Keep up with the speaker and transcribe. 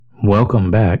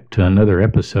Welcome back to another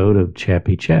episode of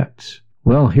Chappy Chats.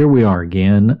 Well, here we are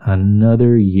again,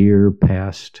 another year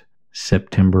past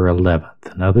September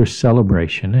 11th, another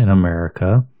celebration in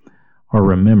America, or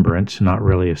remembrance, not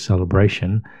really a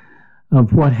celebration,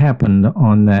 of what happened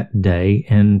on that day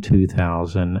in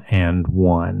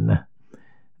 2001.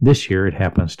 This year it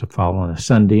happens to fall on a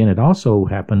Sunday, and it also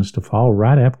happens to fall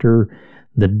right after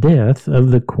the death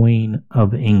of the Queen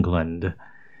of England.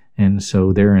 And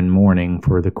so they're in mourning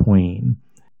for the Queen.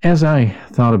 As I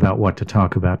thought about what to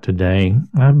talk about today,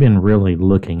 I've been really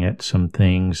looking at some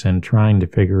things and trying to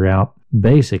figure out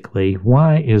basically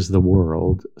why is the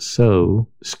world so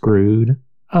screwed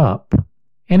up?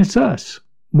 And it's us.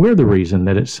 We're the reason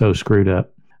that it's so screwed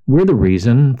up. We're the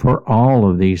reason for all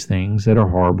of these things that are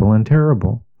horrible and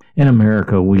terrible. In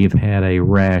America, we've had a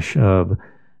rash of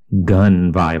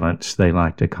gun violence, they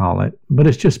like to call it, but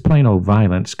it's just plain old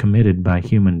violence committed by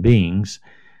human beings,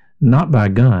 not by a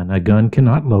gun. A gun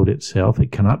cannot load itself,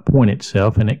 it cannot point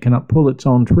itself, and it cannot pull its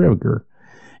own trigger.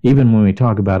 Even when we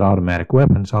talk about automatic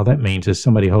weapons, all that means is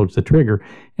somebody holds the trigger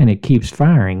and it keeps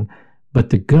firing, but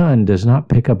the gun does not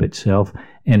pick up itself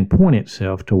and point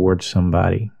itself towards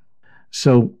somebody.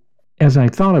 So as I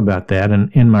thought about that,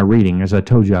 and in my reading, as I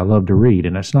told you, I love to read,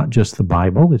 and it's not just the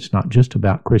Bible, it's not just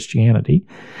about Christianity.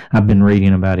 I've been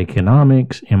reading about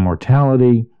economics,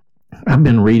 immortality. I've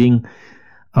been reading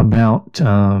about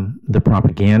the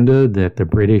propaganda that the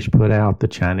British put out, the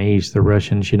Chinese, the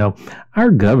Russians. You know, our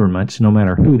governments, no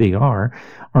matter who they are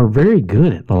very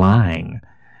good at lying.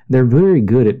 They're very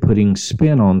good at putting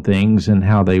spin on things and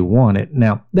how they want it.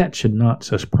 Now, that should not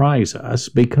surprise us,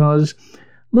 because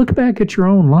look back at your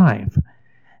own life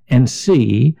and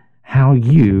see how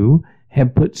you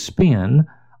have put spin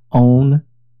on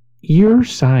your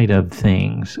side of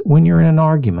things when you're in an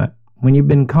argument, when you've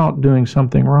been caught doing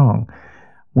something wrong,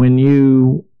 when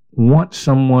you want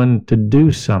someone to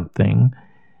do something.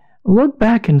 Look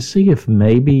back and see if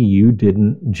maybe you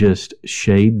didn't just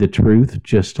shade the truth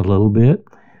just a little bit.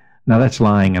 Now, that's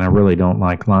lying, and I really don't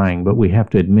like lying, but we have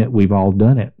to admit we've all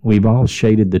done it. We've all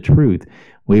shaded the truth.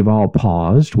 We've all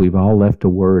paused. We've all left a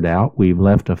word out. We've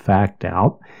left a fact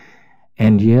out.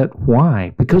 And yet,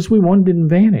 why? Because we wanted an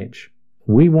advantage.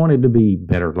 We wanted to be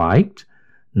better liked,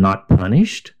 not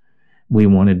punished. We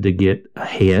wanted to get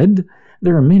ahead.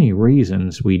 There are many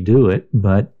reasons we do it,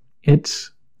 but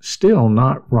it's still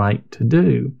not right to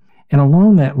do. And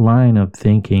along that line of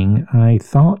thinking, I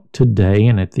thought today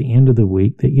and at the end of the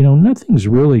week that, nothing's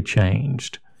really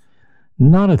changed.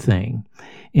 Not a thing.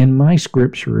 In my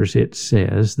scriptures, it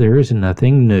says there is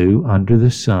nothing new under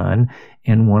the sun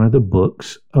in one of the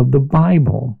books of the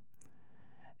Bible.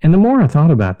 And the more I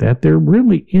thought about that, there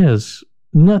really is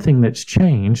nothing that's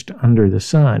changed under the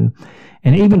sun.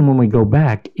 And even when we go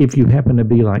back, if you happen to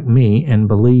be like me and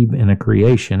believe in a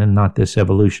creation and not this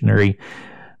evolutionary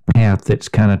path that's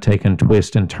kind of taken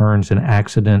twists and turns and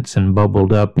accidents and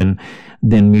bubbled up and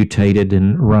then mutated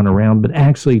and run around, but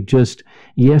actually just,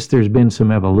 yes, there's been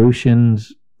some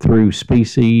evolutions through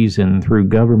species and through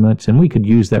governments, and we could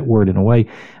use that word in a way,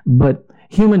 but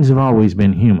humans have always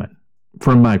been human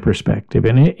from my perspective.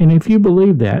 And if you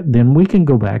believe that, then we can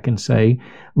go back and say,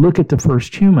 look at the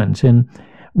first humans. And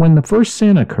when the first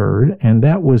sin occurred, and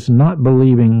that was not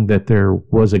believing that there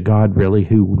was a God really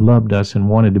who loved us and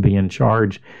wanted to be in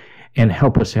charge and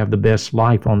help us have the best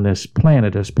life on this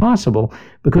planet as possible,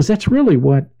 because that's really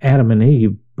what Adam and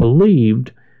Eve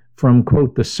believed from,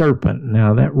 quote, the serpent.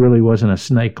 Now, that really wasn't a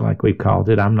snake like we called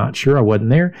it. I'm not sure. I wasn't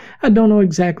there. I don't know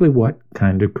exactly what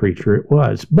kind of creature it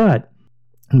was, but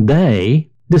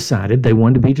they decided they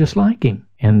wanted to be just like him.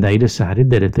 And they decided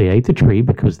that if they ate the tree,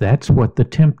 because that's what the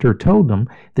tempter told them,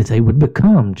 that they would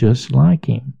become just like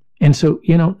him. And so,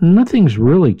 nothing's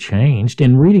really changed.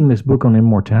 In reading this book on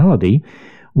immortality,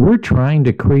 we're trying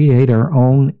to create our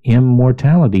own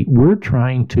immortality. We're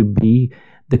trying to be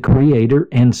the creator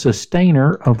and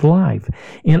sustainer of life.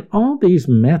 And all these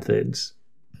methods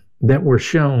that were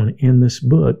shown in this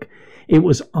book, it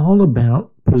was all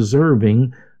about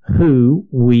preserving who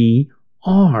we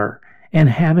are and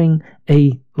having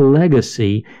a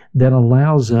legacy that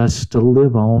allows us to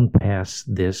live on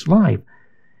past this life.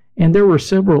 And there were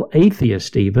several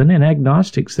atheists even and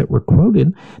agnostics that were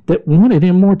quoted that wanted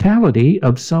immortality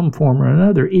of some form or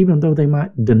another, even though they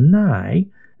might deny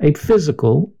a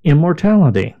physical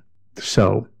immortality.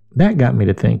 So that got me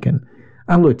to thinking.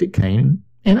 I looked at Cain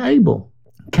and Abel.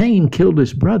 Cain killed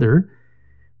his brother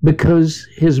because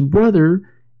his brother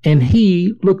and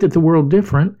he looked at the world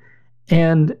different,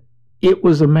 and it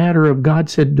was a matter of God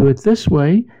said, do it this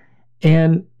way.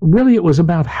 And really it was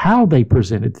about how they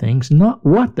presented things, not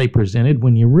what they presented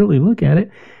when you really look at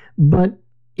it. But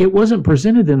It wasn't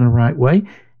presented in the right way.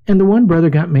 And the one brother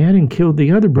got mad and killed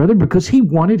the other brother because he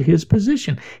wanted his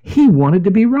position. He wanted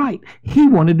to be right. He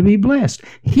wanted to be blessed.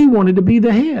 He wanted to be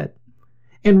the head.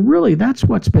 And really, that's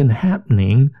what's been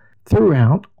happening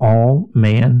throughout all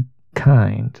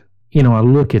mankind. You know, I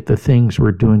look at the things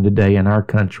we're doing today in our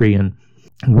country, and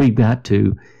we've got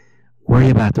to worry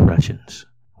about the Russians.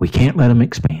 We can't let them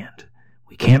expand.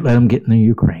 We can't let them get into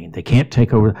Ukraine. They can't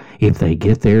take over. If they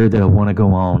get there, they'll want to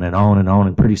go on and on and on.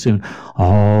 And pretty soon,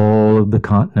 all of the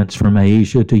continents from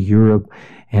Asia to Europe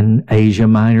and Asia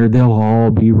Minor, they'll all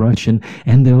be Russian,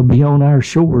 and they'll be on our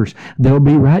shores. They'll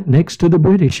be right next to the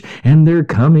British, and they're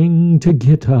coming to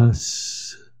get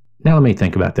us. Now let me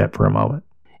think about that for a moment.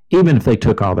 Even if they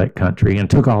took all that country and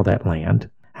took all that land,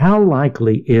 how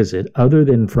likely is it, other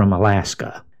than from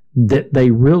Alaska, that they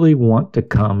really want to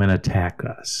come and attack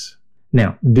us?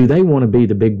 Now, do they want to be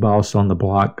the big boss on the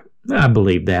block? I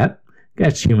believe that.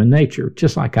 That's human nature,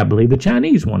 just like I believe the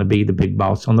Chinese want to be the big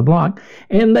boss on the block,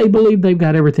 and they believe they've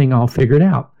got everything all figured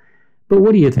out. But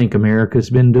what do you think America's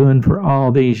been doing for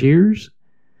all these years?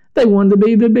 They wanted to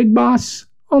be the big boss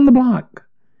on the block.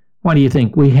 Why do you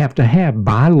think we have to have,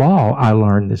 by law, I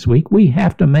learned this week, we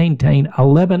have to maintain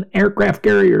 11 aircraft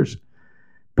carriers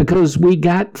because we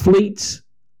got fleets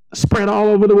spread all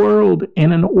over the world,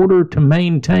 and in order to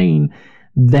maintain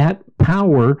that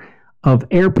power of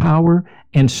air power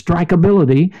and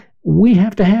strikeability, we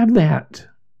have to have that.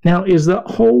 Now, is the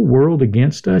whole world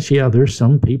against us? Yeah, there's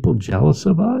some people jealous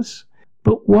of us,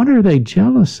 but what are they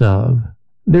jealous of?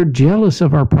 They're jealous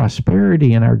of our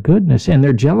prosperity and our goodness, and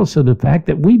they're jealous of the fact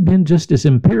that we've been just as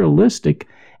imperialistic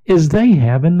as they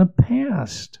have in the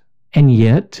past. And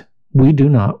yet, we do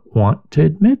not want to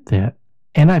admit that.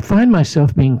 And I find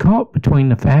myself being caught between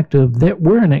the fact of that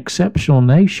we're an exceptional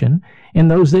nation and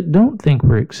those that don't think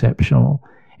we're exceptional.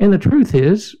 And the truth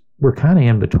is, we're kind of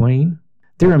in between.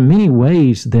 There are many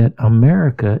ways that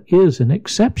America is an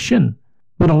exception,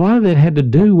 but a lot of that had to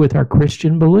do with our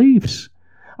Christian beliefs.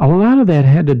 A lot of that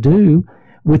had to do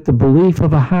with the belief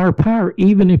of a higher power,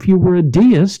 even if you were a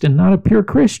deist and not a pure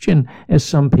Christian, as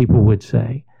some people would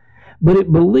say. But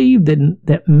it believed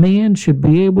that man should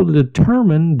be able to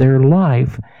determine their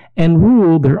life and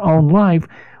rule their own life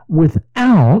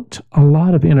without a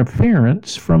lot of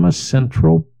interference from a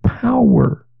central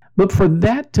power. But for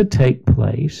that to take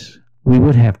place, we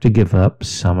would have to give up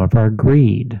some of our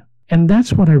greed. And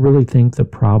that's what I really think the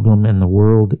problem in the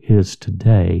world is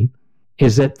today,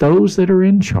 is that those that are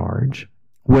in charge,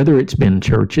 whether it's been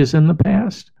churches in the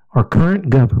past or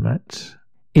current governments,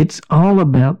 it's all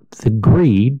about the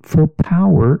greed for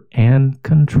power and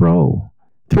control.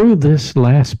 Through this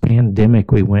last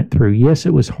pandemic we went through, yes,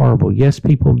 it was horrible. Yes,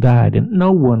 people died, and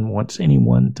no one wants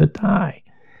anyone to die.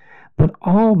 But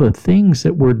all the things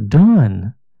that were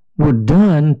done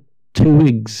to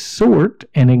exhort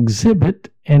and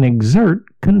exhibit and exert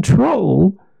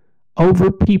control over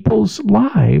people's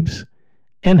lives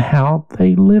and how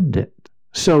they lived it.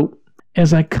 So,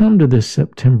 as I come to this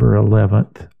September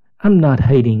 11th, I'm not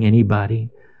hating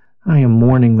anybody. I am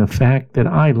mourning the fact that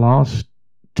I lost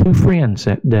 2 friends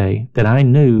that day that I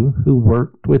knew who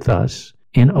worked with us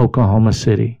in Oklahoma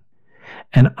City.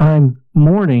 And I'm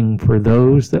mourning for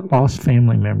those that lost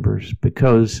family members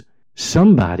because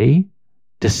somebody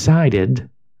decided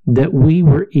that we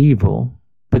were evil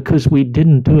because we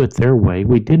didn't do it their way.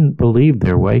 We didn't believe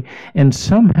their way. And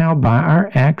somehow by our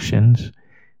actions,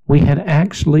 we had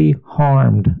actually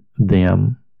harmed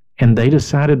them. And they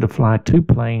decided to fly 2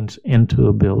 planes into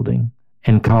a building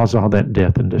and cause all that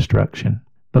death and destruction.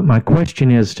 But my question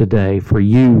is today, for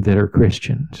you that are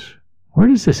Christians, where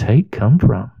does this hate come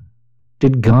from?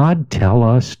 Did God tell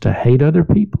us to hate other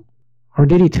people? Or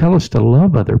did he tell us to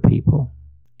love other people?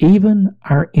 Even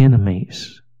our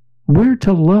enemies. We're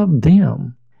to love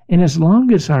them. And as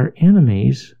long as our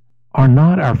enemies are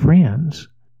not our friends,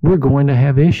 we're going to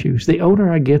have issues. The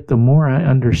older I get, the more I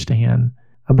understand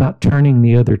about turning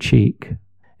the other cheek,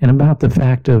 and about the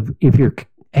fact of if you're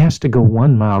asked to go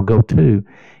 1 mile, go 2.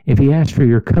 If you ask for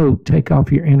your coat, take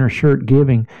off your inner shirt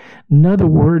giving. In other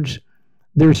words,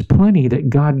 there's plenty that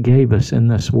God gave us in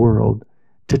this world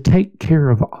to take care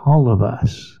of all of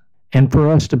us, and for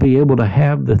us to be able to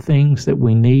have the things that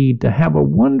we need to have a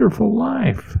wonderful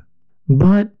life.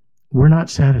 But we're not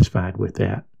satisfied with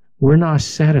that. We're not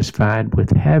satisfied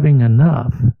with having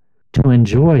enough to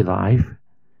enjoy life.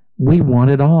 We want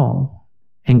it all.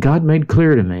 And God made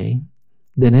clear to me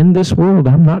that in this world,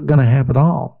 I'm not going to have it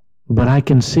all. But I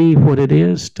can see what it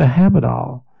is to have it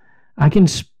all. I can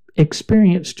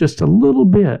experience just a little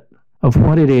bit of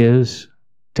what it is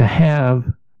to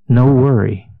have no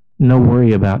worry. No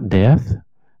worry about death.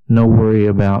 No worry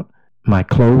about my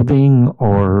clothing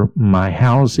or my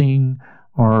housing,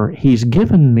 or He's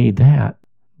given me that.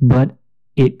 But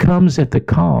it comes at the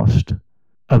cost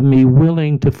of me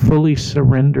willing to fully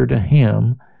surrender to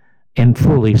Him and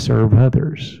fully serve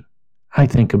others. I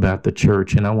think about the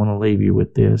church, and I want to leave you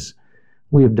with this.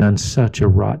 We have done such a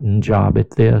rotten job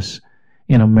at this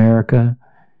in America,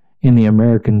 in the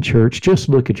American church. Just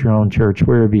look at your own church,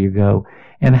 wherever you go.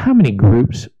 And how many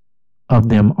groups of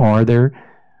them are there?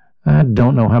 I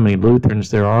don't know how many Lutherans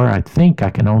there are. I think I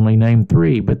can only name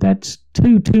 3, but that's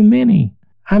too many.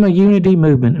 I'm a unity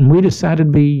movement, and we decided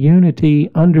to be unity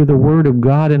under the Word of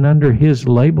God and under His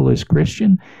label as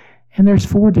Christian. And there's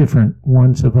 4 different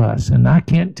ones of us. And I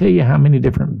can't tell you how many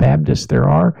different Baptists there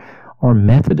are or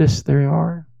Methodists there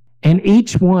are. And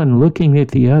each one looking at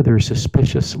the other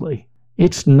suspiciously.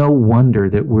 It's no wonder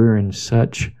that we're in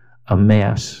such a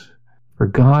mess. For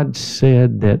God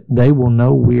said that they will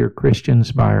know we are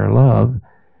Christians by our love.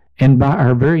 And by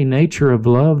our very nature of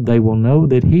love, they will know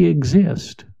that He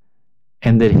exists.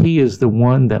 And that He is the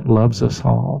one that loves us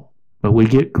all. But we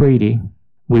get greedy.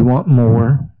 We want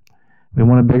more. We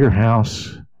want a bigger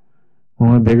house. We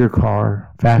want a bigger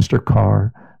car, faster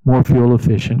car, more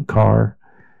fuel-efficient car.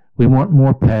 We want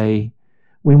more pay.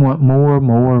 We want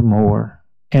more.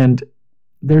 And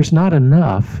there's not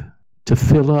enough to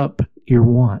fill up your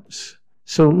wants.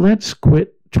 So let's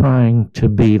quit trying to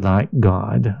be like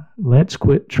God. Let's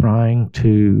quit trying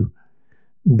to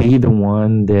be the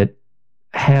one that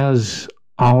has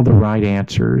all the right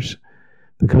answers.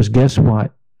 Because guess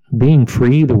what? Being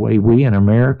free the way we in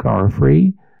America are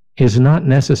free is not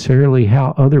necessarily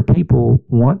how other people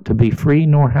want to be free,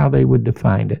 nor how they would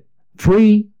define it.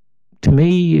 Free, to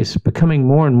me, is becoming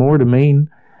more and more to mean,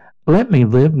 let me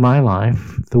live my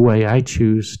life the way I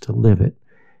choose to live it.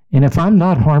 And if I'm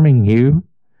not harming you,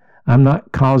 I'm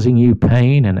not causing you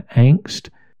pain and angst,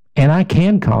 and I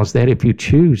can cause that if you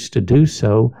choose to do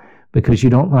so because you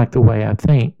don't like the way I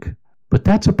think. But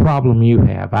that's a problem you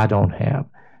have, I don't have.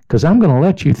 Because I'm going to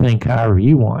let you think however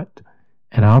you want.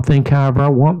 And I'll think however I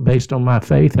want based on my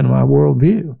faith and my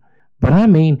worldview. But I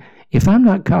mean, if I'm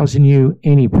not causing you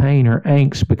any pain or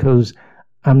angst because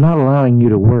I'm not allowing you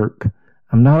to work,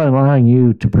 I'm not allowing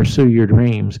you to pursue your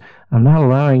dreams, I'm not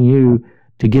allowing you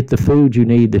to get the food you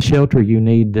need, the shelter you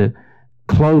need, the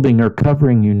clothing or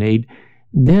covering you need,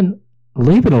 then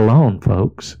leave it alone,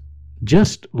 folks.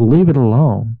 Just leave it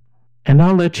alone. And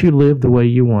I'll let you live the way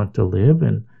you want to live,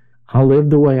 and I'll live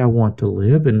the way I want to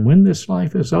live, and when this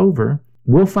life is over,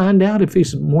 we'll find out if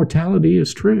this immortality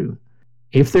is true.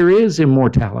 If there is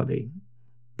immortality.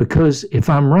 Because if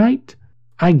I'm right,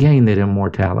 I gain that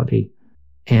immortality,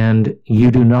 and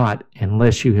you do not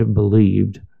unless you have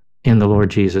believed in the Lord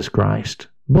Jesus Christ.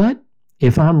 But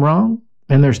if I'm wrong,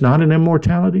 and there's not an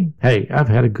immortality, hey, I've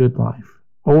had a good life.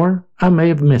 Or I may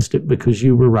have missed it because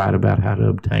you were right about how to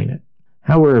obtain it.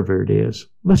 However it is,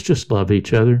 let's just love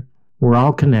each other. We're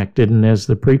all connected, and as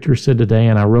the preacher said today,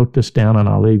 and I wrote this down and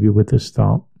I'll leave you with this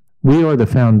thought, we are the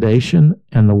foundation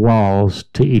and the walls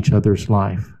to each other's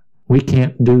life. We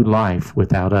can't do life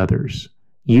without others.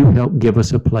 You help give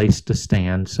us a place to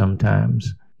stand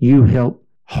sometimes. You help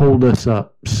hold us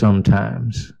up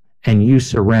sometimes. And you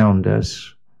surround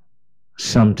us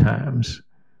sometimes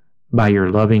by your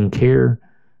loving care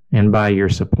and by your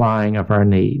supplying of our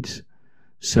needs.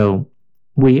 So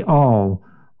we all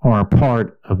are a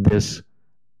part of this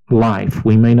life.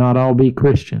 We may not all be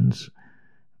Christians,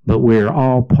 but we're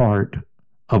all part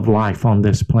of life on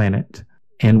this planet,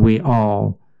 and we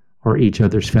all are each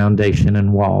other's foundation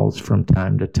and walls from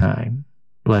time to time.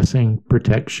 Blessing,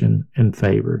 protection, and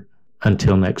favor.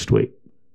 Until next week.